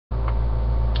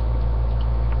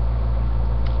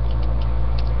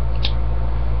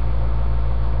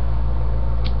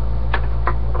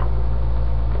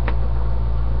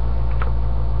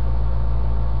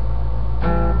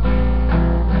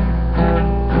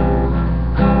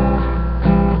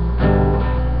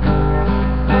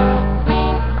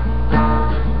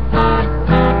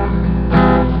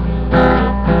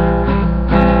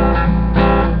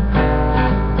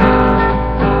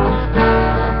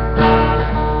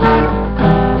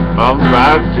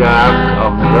back, Jack.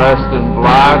 I'm dressed in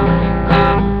black.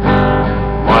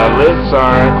 My lips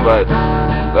aren't, but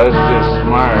that's just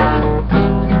smart.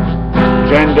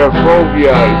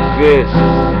 Genderphobia exists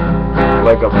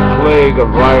like a plague, a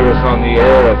virus on the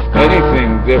earth.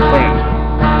 Anything different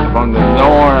from the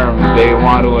norm, they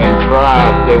want to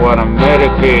entrap, they want to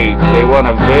medicate, they want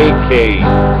to vacate,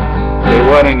 they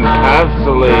want to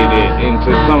encapsulate it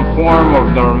into some form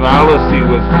of normalcy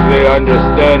which they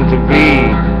understand to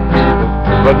be.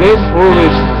 But this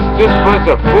bunch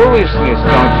of foolishness,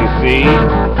 don't you see?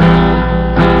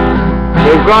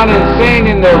 They've gone insane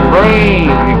in their brain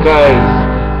because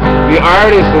the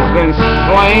artist has been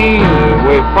slain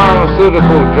with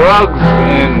pharmaceutical drugs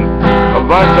and a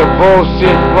bunch of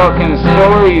bullshit fucking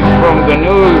stories from the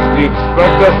news. Do you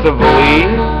expect us to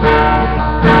believe?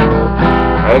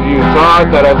 Have you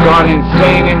thought that I've gone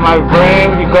insane in my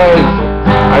brain because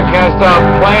I can't stop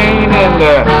playing and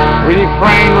the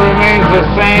refrain remains the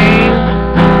same?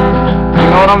 You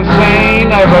know what I'm saying?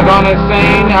 Have I gone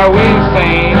insane? Are we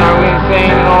insane? Are we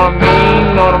insane? You know what I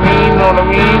mean? Know what I mean? Know what I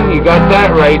mean? You got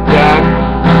that right, Jack.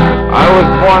 I was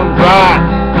born back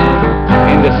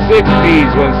in the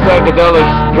 60s when psychedelic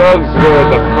drugs were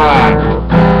the fact.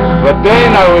 But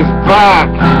then I was back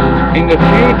in the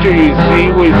future, you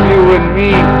see, with you and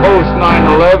me. Post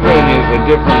 9/11 is a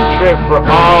different trip for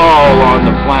all on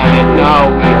the planet. Now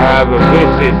we have a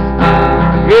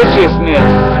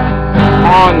viciousness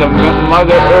on the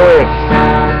Mother Earth.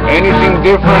 Anything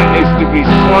different is to be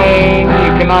slain.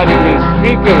 You cannot even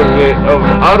speak of it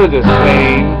out of the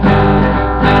same,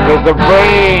 because the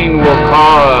brain will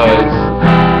cause.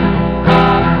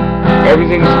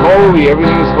 Everything's holy, or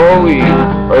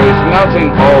it's nothing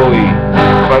holy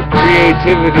but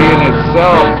creativity in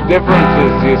itself.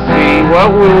 Differences, you see.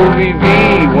 What will we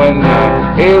be when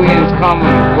aliens come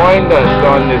and find us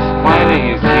on this planet,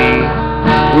 you see?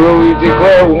 Will we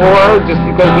declare war just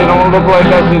because they don't look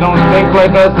like us, they don't think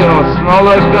like us, they don't smell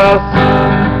like us?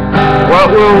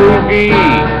 What will we be?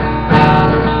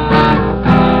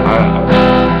 A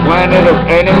planet of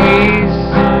enemies?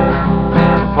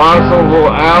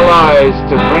 Possible allies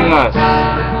to bring us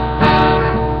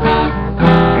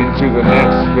into the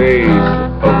next phase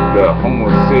of the Homo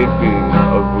sapien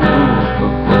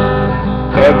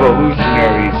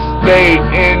evolutionary state.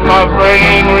 And my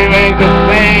brain remains the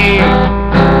same,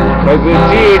 cause the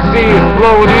THC is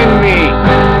flowing in me.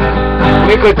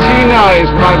 Nicotina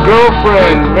is my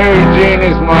girlfriend, Mary Jane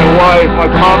is my wife, my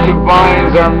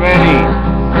concubines are many.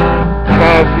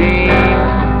 Caffeine,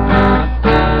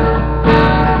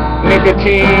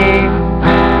 nicotine,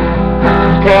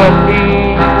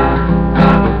 caffeine,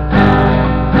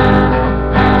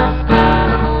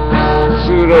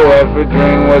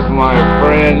 pseudoephedrine was my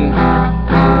friend,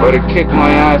 but it kicked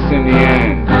my ass in the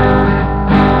end.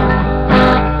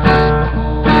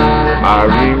 I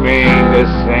remain the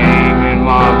same in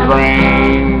my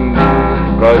brain,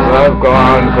 cause I've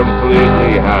gone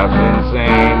completely half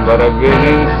insane. But I've been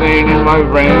insane in my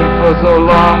brain for so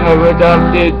long, I've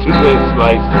adapted to this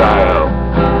lifestyle.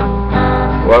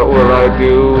 What will I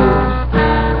do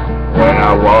when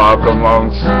I walk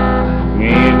amongst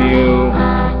me and you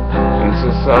in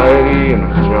society, in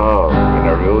a job, in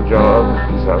a real job?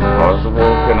 Is that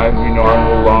possible? Can I be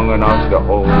normal long enough to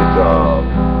hold a job?